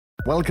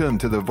Welcome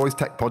to the Voice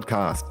Tech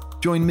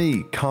Podcast. Join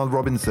me, Carl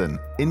Robinson,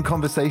 in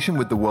conversation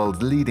with the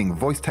world's leading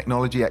voice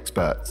technology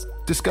experts.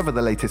 Discover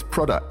the latest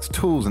products,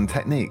 tools, and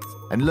techniques,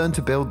 and learn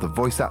to build the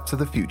voice apps of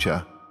the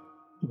future.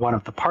 One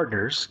of the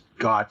partners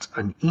got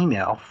an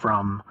email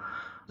from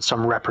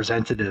some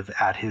representative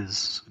at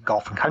his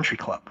golf and country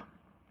club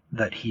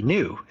that he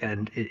knew,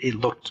 and it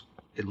looked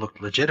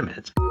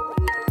legitimate.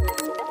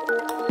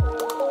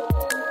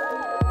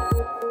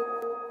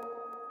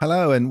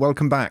 Hello and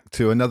welcome back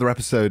to another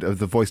episode of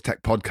the Voice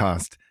Tech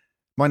Podcast.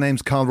 My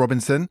name's Carl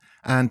Robinson,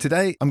 and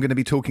today I'm going to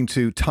be talking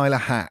to Tyler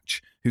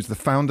Hatch, who's the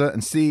founder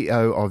and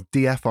CEO of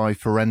DFI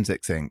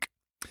Forensics Inc.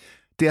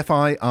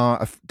 DFI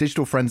are a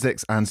digital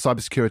forensics and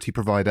cybersecurity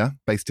provider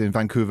based in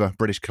Vancouver,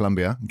 British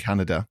Columbia, in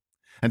Canada.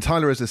 And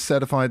Tyler is a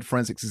certified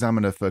forensics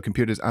examiner for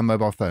computers and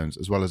mobile phones,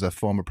 as well as a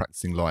former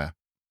practicing lawyer.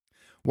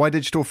 Why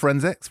digital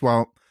forensics?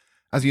 Well,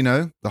 as you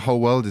know, the whole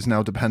world is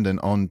now dependent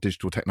on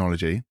digital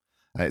technology.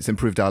 It's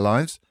improved our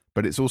lives,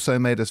 but it's also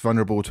made us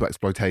vulnerable to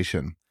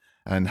exploitation.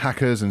 And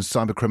hackers and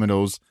cyber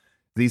criminals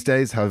these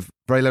days have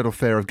very little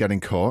fear of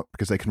getting caught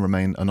because they can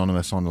remain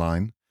anonymous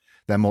online.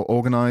 They're more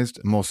organized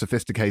and more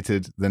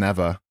sophisticated than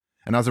ever.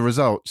 And as a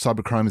result,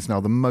 cybercrime is now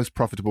the most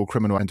profitable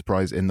criminal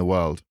enterprise in the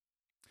world.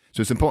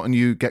 So it's important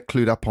you get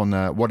clued up on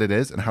what it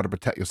is and how to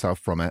protect yourself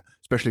from it,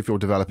 especially if you're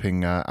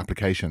developing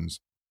applications.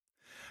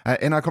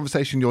 In our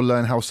conversation, you'll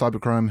learn how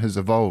cybercrime has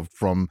evolved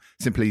from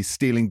simply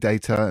stealing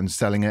data and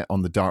selling it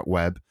on the dark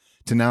web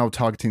to now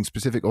targeting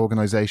specific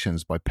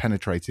organizations by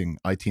penetrating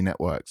IT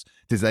networks,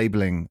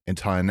 disabling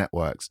entire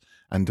networks,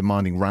 and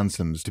demanding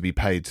ransoms to be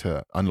paid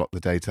to unlock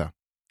the data.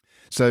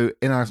 So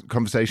in our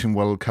conversation,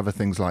 we'll cover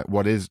things like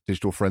what is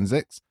digital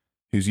forensics,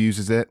 who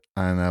uses it,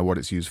 and what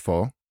it's used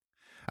for,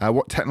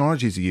 what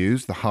technologies are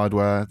used, the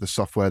hardware, the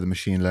software, the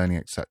machine learning,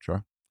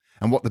 etc.,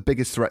 and what the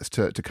biggest threats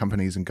to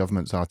companies and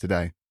governments are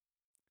today.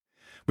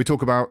 We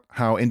talk about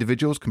how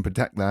individuals can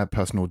protect their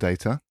personal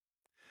data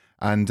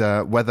and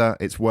whether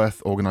it's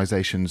worth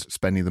organizations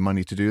spending the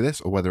money to do this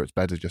or whether it's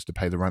better just to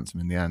pay the ransom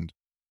in the end.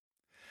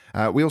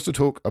 We also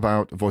talk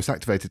about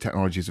voice-activated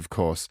technologies, of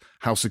course.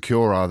 How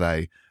secure are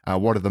they?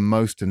 What are the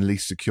most and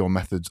least secure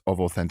methods of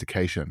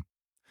authentication?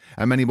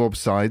 And many more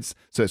besides.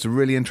 So it's a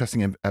really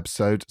interesting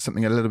episode,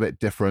 something a little bit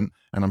different,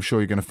 and I'm sure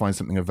you're going to find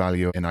something of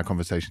value in our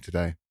conversation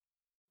today.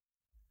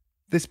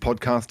 This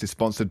podcast is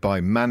sponsored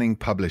by Manning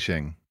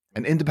Publishing,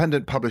 an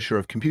independent publisher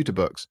of computer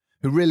books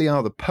who really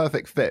are the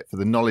perfect fit for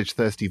the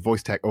knowledge-thirsty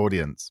voice tech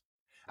audience.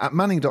 At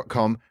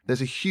Manning.com,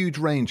 there's a huge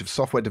range of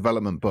software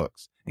development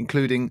books,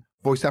 including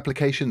voice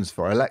applications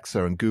for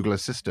Alexa and Google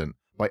Assistant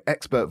by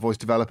expert voice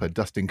developer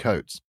Dustin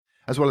Coates,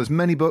 as well as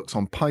many books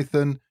on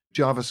Python,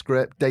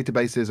 JavaScript,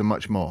 databases, and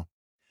much more.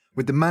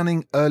 With the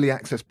Manning Early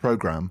Access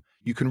program,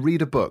 you can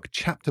read a book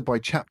chapter by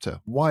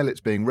chapter while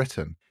it's being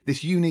written.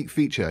 This unique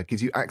feature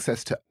gives you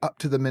access to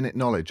up-to-the-minute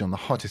knowledge on the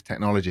hottest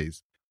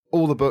technologies.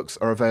 All the books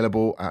are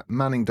available at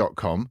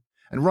Manning.com,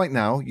 and right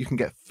now you can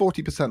get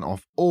 40%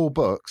 off all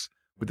books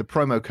with the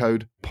promo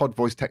code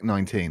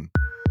PodVoiceTech19.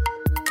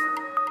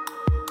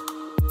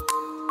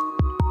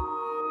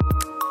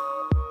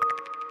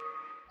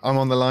 I'm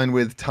on the line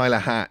with Tyler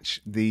Hatch,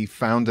 the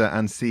founder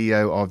and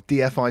CEO of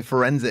DFI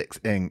Forensics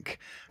Inc.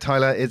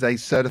 Tyler is a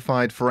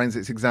certified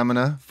forensics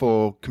examiner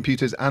for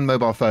computers and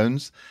mobile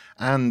phones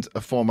and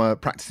a former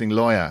practicing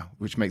lawyer,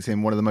 which makes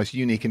him one of the most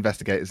unique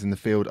investigators in the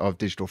field of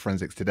digital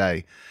forensics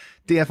today.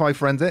 DFI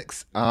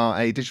Forensics are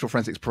a digital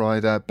forensics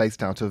provider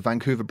based out of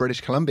Vancouver,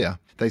 British Columbia.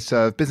 They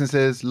serve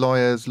businesses,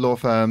 lawyers, law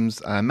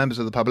firms, and members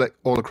of the public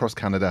all across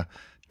Canada.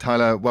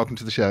 Tyler, welcome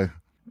to the show.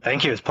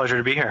 Thank you. It's a pleasure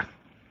to be here.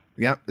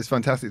 Yeah, it's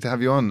fantastic to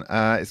have you on.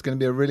 It's going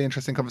to be a really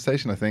interesting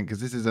conversation, I think,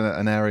 because this is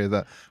an area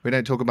that we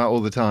don't talk about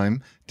all the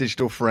time,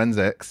 digital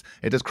forensics.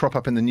 It does crop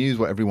up in the news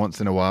every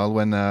once in a while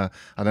when, I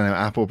don't know,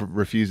 Apple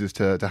refuses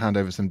to hand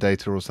over some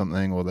data or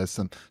something, or there's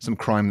some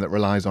crime that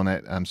relies on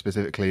it.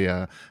 Specifically,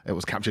 it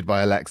was captured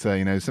by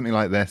Alexa, something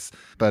like this.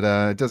 But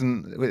it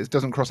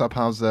doesn't cross our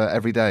paths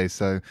every day,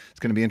 so it's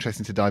going to be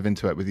interesting to dive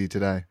into it with you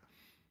today.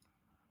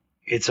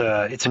 It's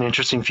an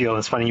interesting field.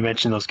 It's funny you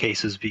mentioned those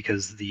cases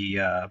because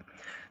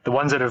the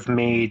ones that have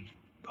made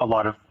a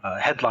lot of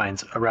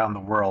headlines around the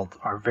world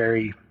are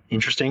very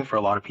interesting for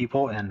a lot of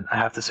people. And I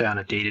have to say on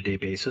a day-to-day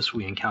basis,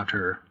 we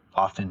encounter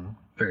often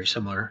very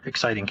similar,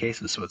 exciting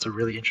cases. So it's a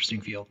really interesting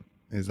field.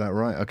 Is that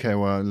right? Okay,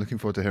 well, looking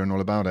forward to hearing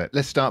all about it.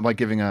 Let's start by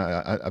giving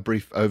a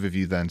brief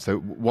overview then. So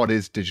what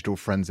is digital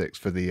forensics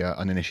for the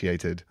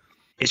uninitiated?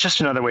 It's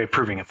just another way of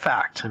proving a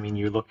fact. I mean,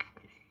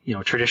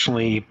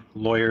 traditionally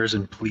lawyers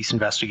and police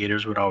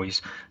investigators would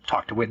always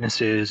talk to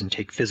witnesses and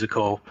take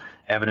physical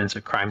evidence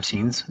at crime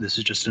scenes. This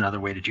is just another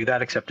way to do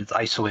that, except it's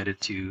isolated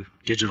to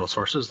digital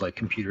sources like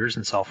computers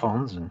and cell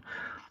phones and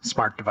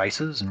smart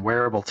devices and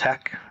wearable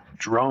tech,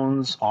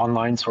 drones,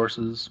 online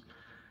sources,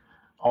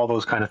 all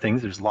those kind of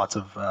things. There's lots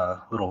of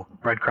little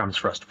breadcrumbs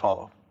for us to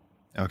follow.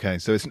 Okay,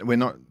 so we're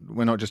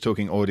not just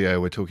talking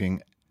audio. We're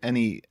talking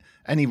any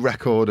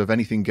record of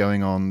anything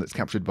going on that's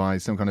captured by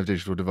some kind of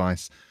digital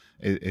device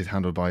is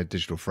handled by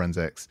digital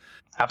forensics.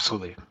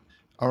 Absolutely.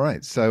 All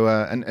right. So,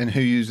 and who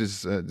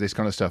uses this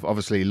kind of stuff?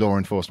 Obviously, law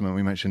enforcement.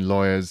 We mentioned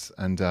lawyers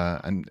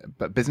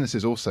but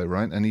businesses also,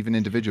 right? And even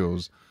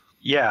individuals.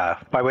 Yeah,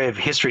 by way of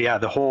history, yeah,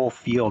 the whole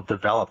field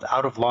developed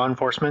out of law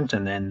enforcement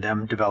and then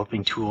them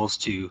developing tools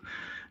to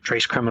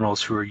trace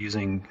criminals who are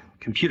using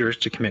computers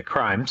to commit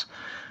crimes.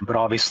 But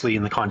obviously,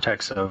 in the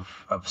context of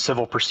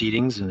civil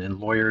proceedings and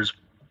lawyers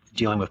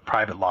dealing with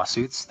private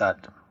lawsuits,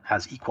 that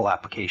has equal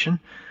application.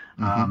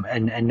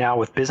 And now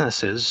with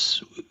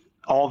businesses,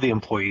 all the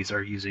employees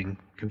are using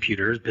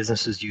computers.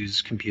 Businesses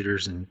use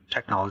computers and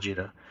technology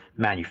to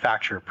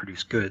manufacture,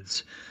 produce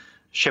goods,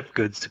 ship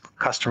goods to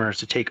customers,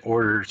 to take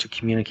orders, to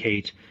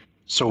communicate.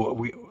 So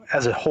we,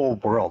 as a whole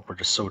world, we're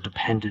just so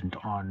dependent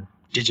on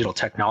digital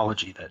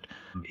technology that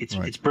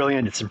it's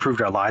brilliant. It's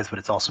improved our lives, but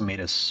it's also made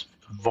us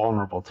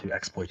vulnerable to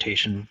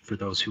exploitation for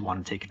those who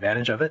want to take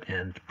advantage of it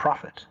and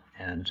profit.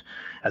 And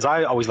as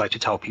I always like to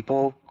tell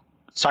people,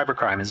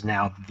 cybercrime is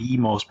now the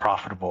most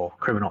profitable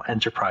criminal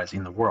enterprise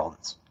in the world.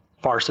 It's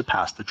far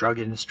surpassed the drug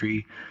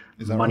industry,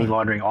 money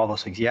laundering, all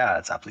those things. Yeah,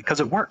 it's absolutely, because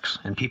it works,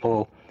 and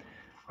people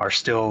are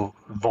still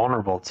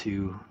vulnerable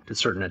to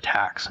certain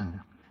attacks,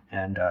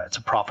 and it's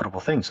a profitable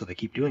thing, so they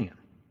keep doing it.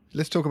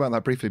 Let's talk about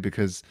that briefly,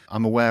 because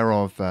I'm aware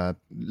of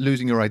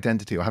losing your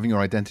identity or having your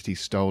identity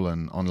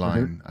stolen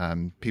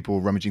online. People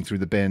rummaging through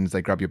the bins,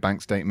 they grab your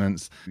bank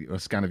statements, a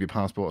scan of your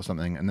passport or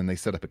something, and then they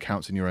set up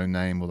accounts in your own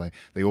name, or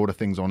they order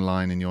things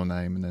online in your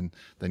name, and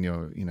then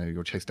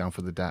you're chased down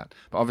for the debt.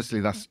 But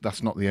obviously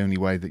that's not the only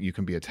way that you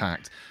can be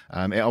attacked.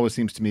 It always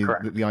seems to me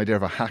that the idea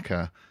of a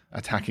hacker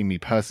attacking me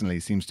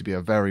personally seems to be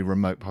a very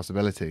remote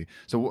possibility.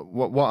 So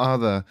what are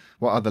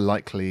the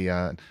likely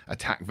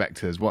attack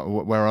vectors?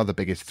 Where are the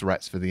biggest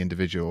threats for the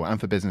individual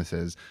and for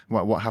businesses?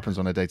 What happens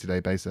on a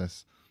day-to-day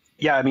basis?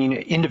 Yeah, I mean,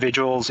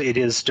 individuals, it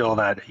is still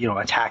that,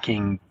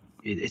 attacking,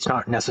 it's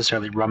not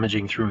necessarily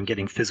rummaging through and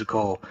getting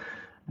physical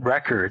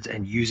records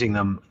and using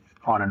them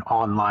on an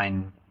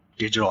online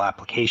digital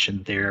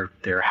application.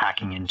 They're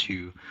hacking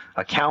into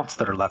accounts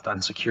that are left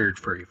unsecured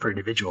for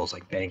individuals,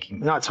 like banking.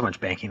 Not so much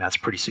banking, that's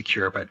pretty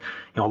secure, but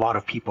a lot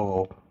of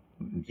people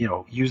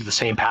use the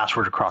same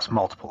password across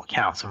multiple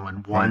accounts, and when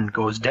one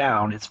goes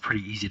down, it's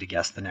pretty easy to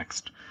guess the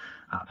next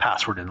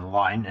password in the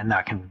line, and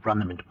that can run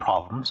them into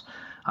problems.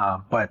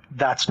 But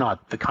that's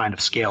not the kind of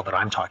scale that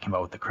I'm talking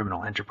about with the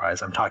criminal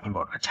enterprise. I'm talking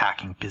about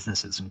attacking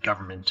businesses and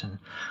government and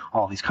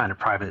all these kind of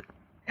private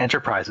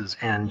enterprises.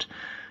 And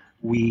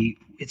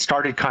it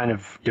started kind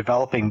of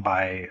developing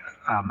by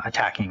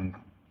attacking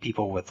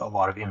people with a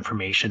lot of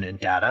information and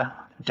data.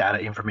 Data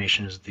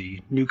information is the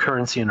new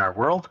currency in our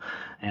world,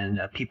 and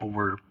people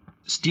were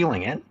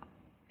stealing it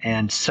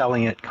and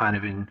selling it kind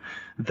of in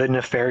the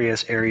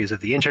nefarious areas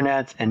of the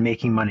internet and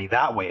making money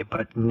that way.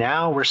 But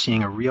now we're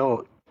seeing a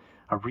real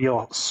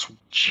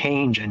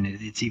change, and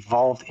it's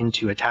evolved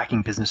into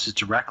attacking businesses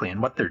directly.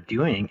 And what they're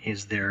doing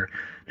is they're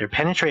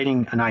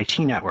penetrating an IT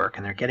network,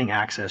 and they're getting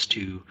access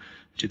to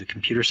the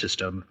computer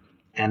system,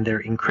 and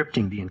they're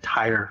encrypting the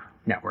entire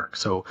network.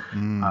 So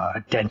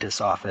a dentist's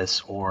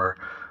office or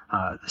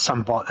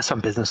some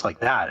business like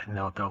that, and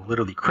they'll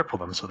literally cripple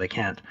them so they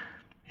can't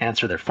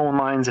answer their phone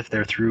lines if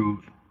they're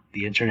through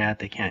the internet.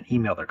 They can't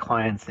email their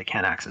clients. They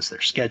can't access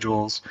their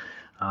schedules.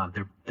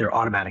 Their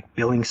automatic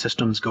billing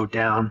systems go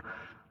down.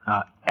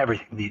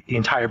 Everything, the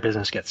entire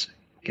business gets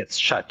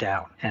shut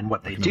down. And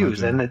what they do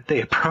is then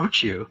they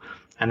approach you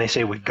and they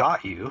say, "We've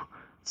got you.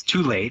 It's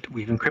too late.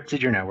 We've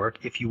encrypted your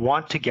network. If you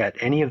want to get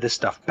any of this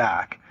stuff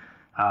back,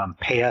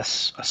 pay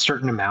us a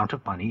certain amount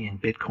of money in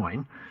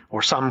Bitcoin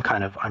or some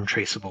kind of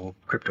untraceable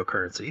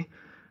cryptocurrency."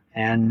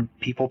 And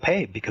people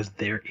pay because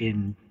they're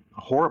in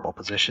a horrible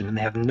position and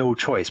they have no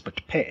choice but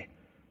to pay.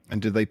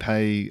 And do they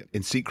pay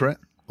in secret,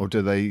 or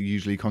do they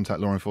usually contact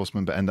law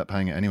enforcement but end up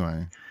paying it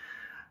anyway?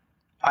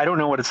 I don't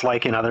know what it's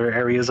like in other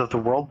areas of the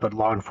world, but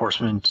law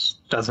enforcement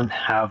doesn't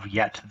have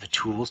yet the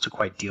tools to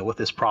quite deal with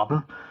this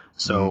problem.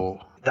 So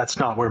that's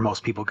not where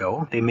most people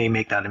go. They may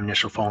make that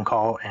initial phone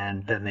call,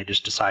 and then they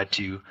just decide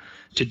to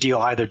deal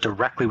either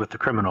directly with the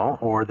criminal,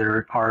 or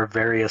there are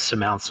various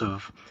amounts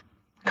of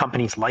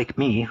companies like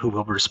me who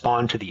will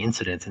respond to the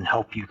incident and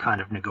help you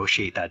kind of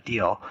negotiate that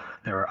deal.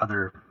 There are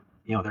other,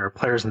 there are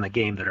players in the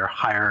game that are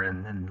higher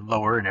and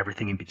lower and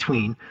everything in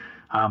between.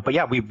 But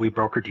yeah, we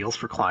broker deals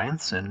for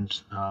clients and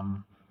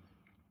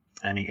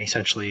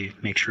essentially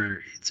make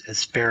sure it's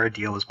as fair a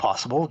deal as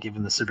possible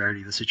given the severity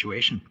of the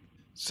situation.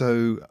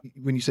 So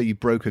when you say you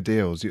broker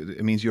deals,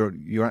 it means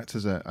you act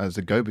as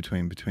a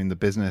go-between between the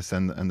business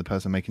and the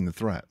person making the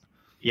threat.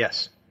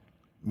 Yes.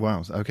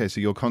 Wow. Okay. So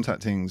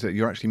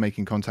you're actually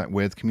making contact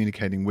with,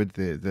 communicating with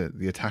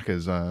the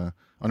attackers on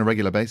a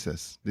regular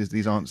basis.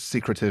 These aren't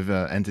secretive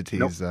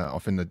entities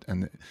off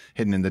and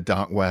hidden in the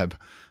dark web.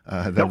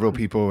 They're real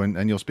people,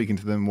 and you're speaking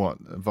to them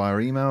via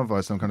email,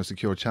 via some kind of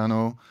secure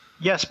channel.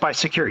 Yes, by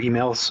secure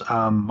emails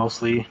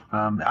mostly.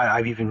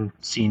 I've even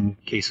seen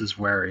cases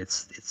where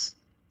it's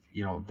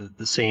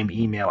the same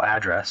email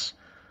address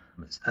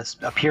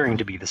appearing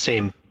to be the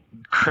same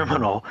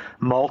criminal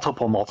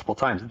multiple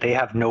times. They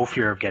have no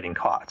fear of getting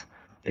caught.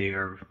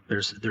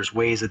 There's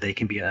ways that they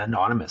can be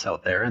anonymous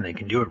out there, and they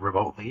can do it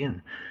remotely.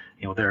 And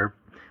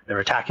they're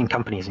attacking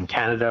companies in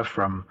Canada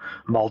from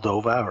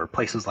Moldova or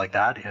places like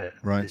that.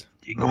 Right.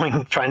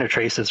 Trying to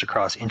trace this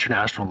across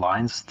international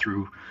lines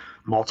through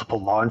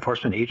multiple law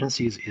enforcement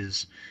agencies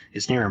is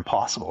near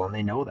impossible, and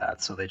they know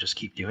that, so they just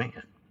keep doing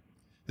it.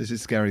 This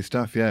is scary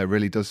stuff. Yeah, it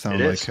really does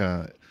sound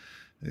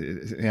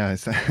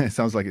it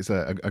sounds like it's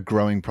a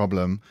growing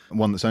problem,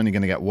 one that's only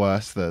going to get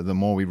worse. The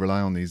more we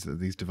rely on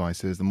these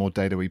devices, the more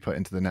data we put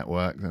into the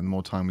network, and the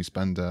more time we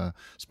spend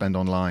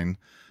online.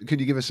 Could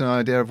you give us an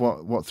idea of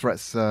what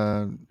threats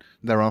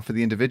there are for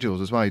the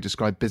individuals as well? You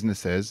described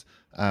businesses.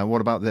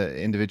 What about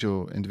the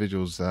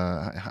individuals?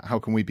 How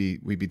can we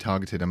be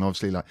targeted? I mean,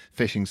 obviously, like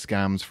phishing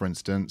scams, for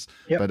instance.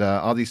 Yep. But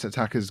are these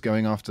attackers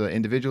going after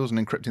individuals and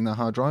encrypting their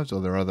hard drives, or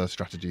are there other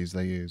strategies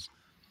they use?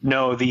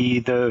 No,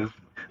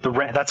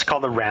 that's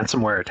called a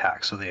ransomware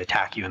attack. So they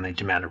attack you and they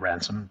demand a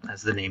ransom,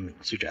 as the name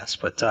suggests.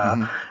 But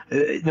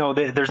no,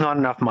 there's not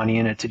enough money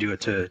in it to do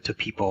it to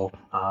people,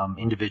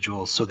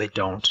 individuals, so they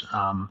don't.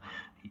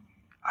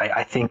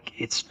 I think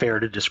it's fair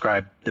to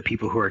describe the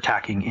people who are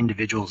attacking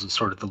individuals as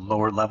sort of the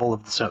lower level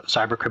of the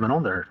cyber criminal.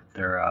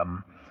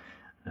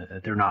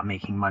 They're not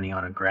making money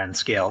on a grand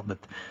scale, but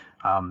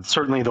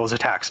certainly those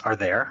attacks are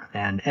there.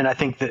 And I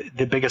think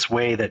the biggest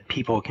way that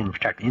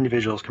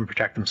individuals can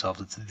protect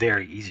themselves, it's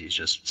very easy. It's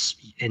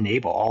just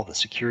enable all the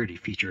security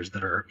features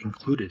that are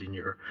included in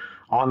your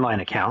online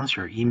accounts,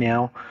 your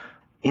email,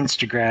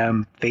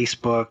 Instagram,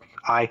 Facebook,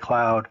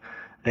 iCloud.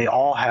 They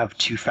all have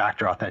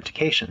two-factor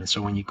authentication.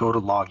 So when you go to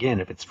log in,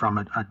 if it's from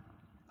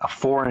a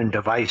foreign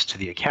device to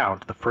the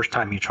account, the first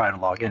time you try to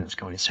log in, it's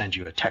going to send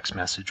you a text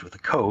message with a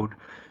code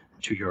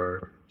to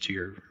your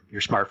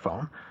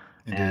smartphone.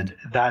 Indeed. And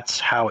that's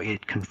how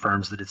it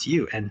confirms that it's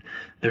you. And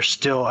there's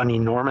still an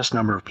enormous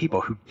number of people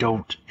who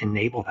don't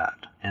enable that.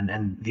 And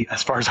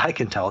as far as I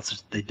can tell, it's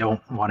just they don't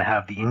want to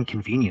have the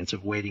inconvenience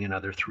of waiting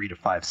another 3 to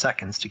 5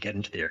 seconds to get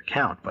into their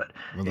account. But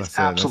it's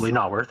absolutely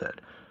not worth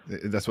it.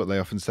 That's what they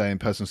often say in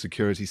personal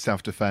security,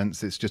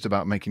 self-defense. It's just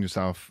about making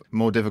yourself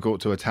more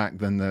difficult to attack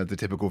than the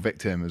typical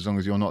victim. As long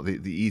as you're not the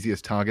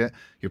easiest target,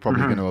 you're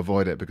probably going to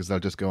avoid it because they'll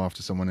just go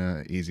after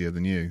someone easier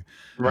than you.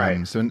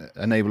 Right. So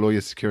enable all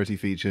your security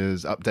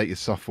features, update your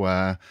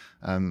software,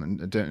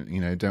 and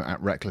don't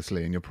act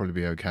recklessly, and you'll probably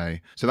be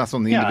okay. So that's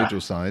on the individual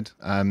side.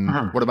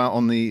 What about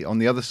on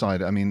the other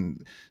side? I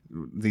mean,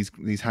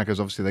 these hackers,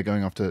 obviously, they're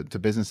going after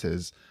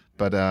businesses.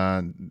 But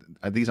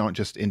these aren't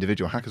just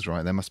individual hackers,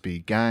 right? There must be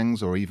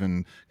gangs or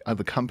even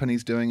other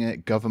companies doing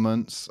it,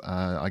 governments.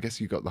 I guess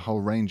you've got the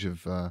whole range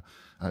of,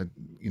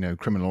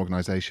 criminal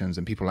organizations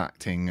and people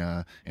acting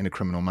in a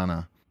criminal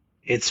manner.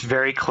 It's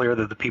very clear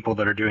that the people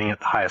that are doing it at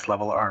the highest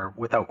level are,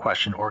 without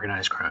question,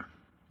 organized crime.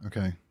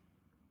 Okay.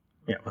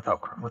 Yeah,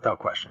 without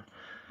question.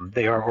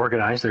 They are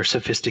organized. They're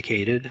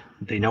sophisticated.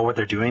 They know what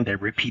they're doing. They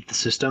repeat the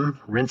system,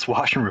 rinse,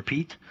 wash, and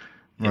repeat.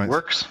 It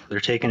works.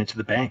 They're taking it to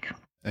the bank.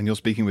 And you're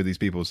speaking with these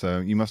people, so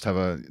you must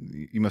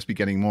be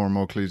getting more and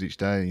more clues each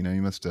day.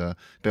 You must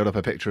build up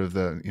a picture of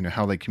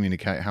how they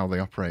communicate, how they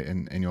operate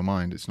in your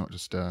mind. It's not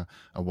just a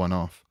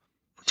one-off.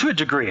 To a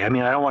degree. I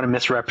mean, I don't want to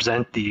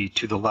misrepresent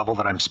to the level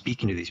that I'm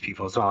speaking to these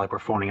people. It's not like we're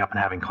phoning up and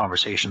having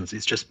conversations.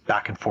 It's just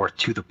back and forth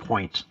to the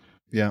point.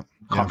 Yeah.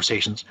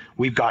 Conversations.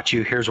 We've got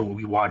you. Here's what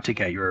we want to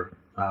get your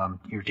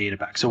data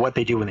back. So what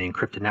they do when they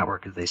encrypt a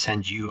network is they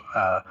send you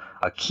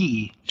a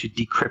key to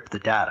decrypt the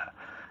data,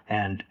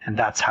 and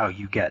that's how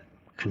you get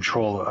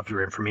control of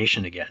your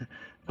information again.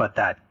 But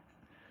that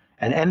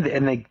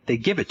and they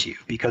give it to you,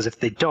 because if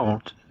they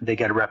don't, they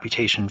get a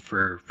reputation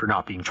for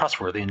not being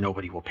trustworthy, and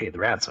nobody will pay the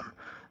ransom.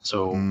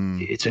 So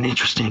it's an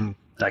interesting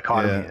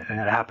dichotomy, and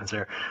it happens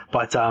there.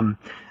 But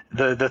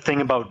the thing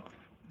about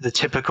the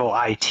typical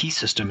IT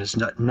system is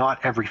not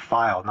every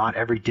file, not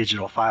every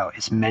digital file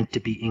is meant to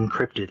be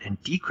encrypted and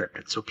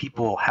decrypted. So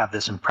people have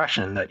this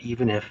impression that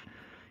even if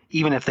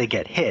they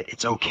get hit,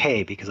 it's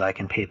okay because I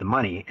can pay the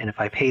money. And if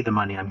I pay the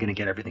money, I'm going to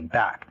get everything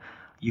back.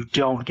 You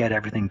don't get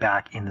everything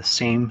back in the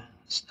same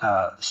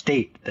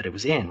state that it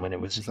was in when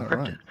it was encrypted.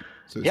 Right?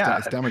 So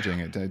it's damaging.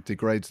 It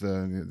degrades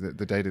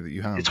the data that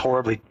you have. It's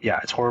horribly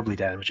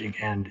damaging,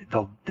 and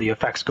the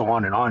effects go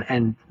on.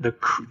 And the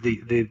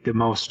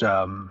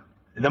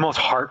most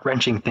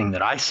heart-wrenching thing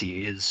that I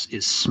see is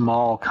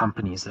small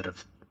companies that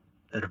have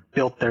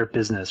built their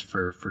business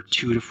for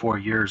 2 to 4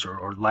 years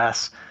or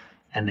less,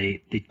 and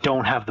they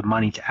don't have the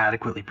money to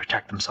adequately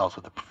protect themselves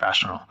with a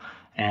professional.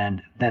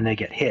 And then they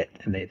get hit,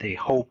 and they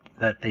hope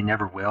that they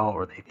never will,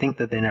 or they think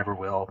that they never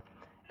will,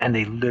 and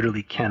they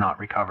literally cannot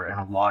recover. And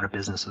a lot of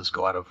businesses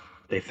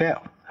they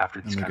fail after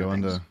these kind of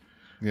things. Under.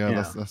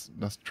 Yeah,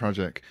 that's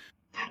tragic.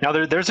 Now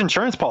there's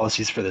insurance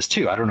policies for this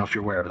too. I don't know if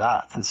you're aware of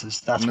that.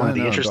 That's one of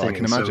the interesting. I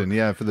can imagine.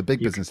 For the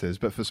big businesses,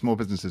 but for small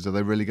businesses, are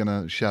they really going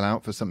to shell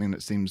out for something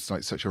that seems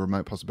like such a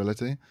remote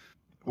possibility?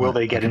 Will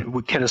they get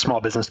in? Can a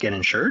small business get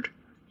insured?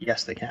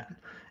 Yes, they can.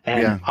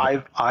 And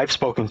I've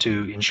spoken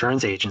to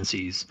insurance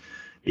agencies,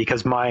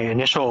 because my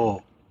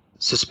initial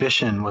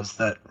suspicion was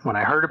that when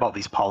I heard about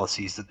these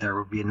policies, that there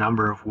would be a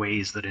number of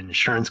ways that an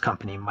insurance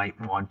company might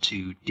want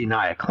to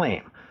deny a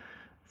claim.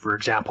 For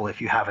example, if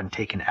you haven't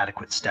taken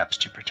adequate steps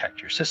to protect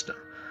your system.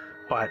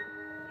 But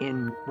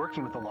in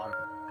working with a lot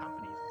of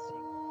companies and seeing...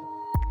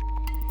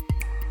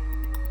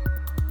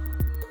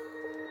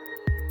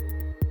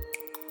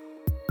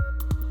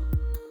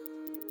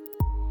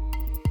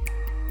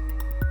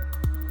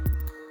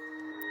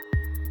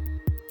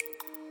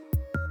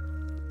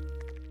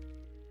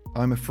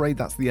 I'm afraid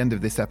that's the end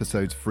of this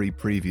episode's free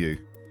preview.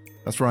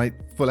 That's right,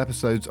 full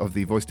episodes of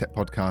the VoiceTech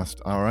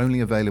podcast are only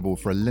available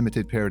for a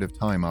limited period of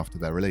time after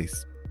their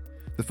release.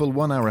 The full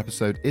 1-hour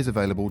episode is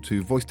available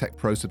to VoiceTech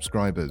Pro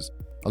subscribers,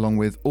 along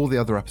with all the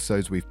other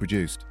episodes we've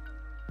produced.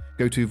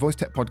 Go to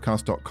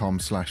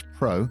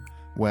voicetechpodcast.com/pro,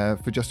 where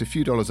for just a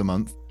few dollars a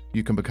month,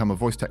 you can become a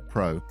VoiceTech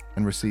Pro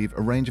and receive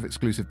a range of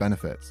exclusive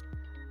benefits.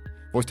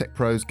 VoiceTech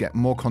Pros get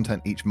more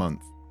content each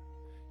month.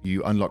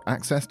 You unlock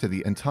access to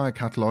the entire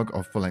catalogue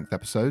of full-length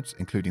episodes,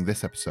 including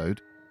this episode.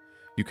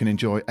 You can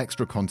enjoy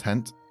extra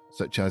content,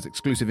 such as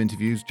exclusive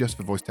interviews just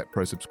for VoiceTech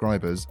Pro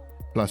subscribers,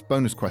 plus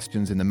bonus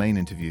questions in the main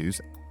interviews.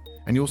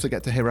 And you also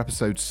get to hear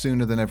episodes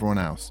sooner than everyone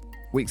else,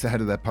 weeks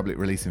ahead of their public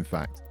release, in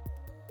fact.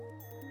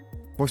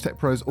 VoiceTech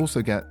Pros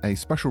also get a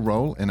special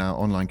role in our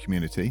online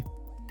community,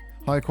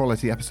 higher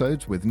quality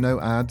episodes with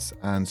no ads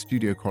and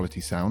studio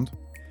quality sound,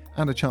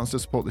 and a chance to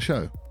support the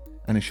show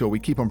and ensure we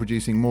keep on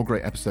producing more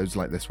great episodes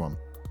like this one.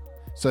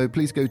 So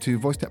please go to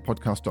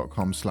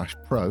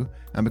voicetechpodcast.com/pro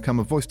and become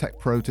a VoiceTech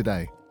Pro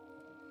today.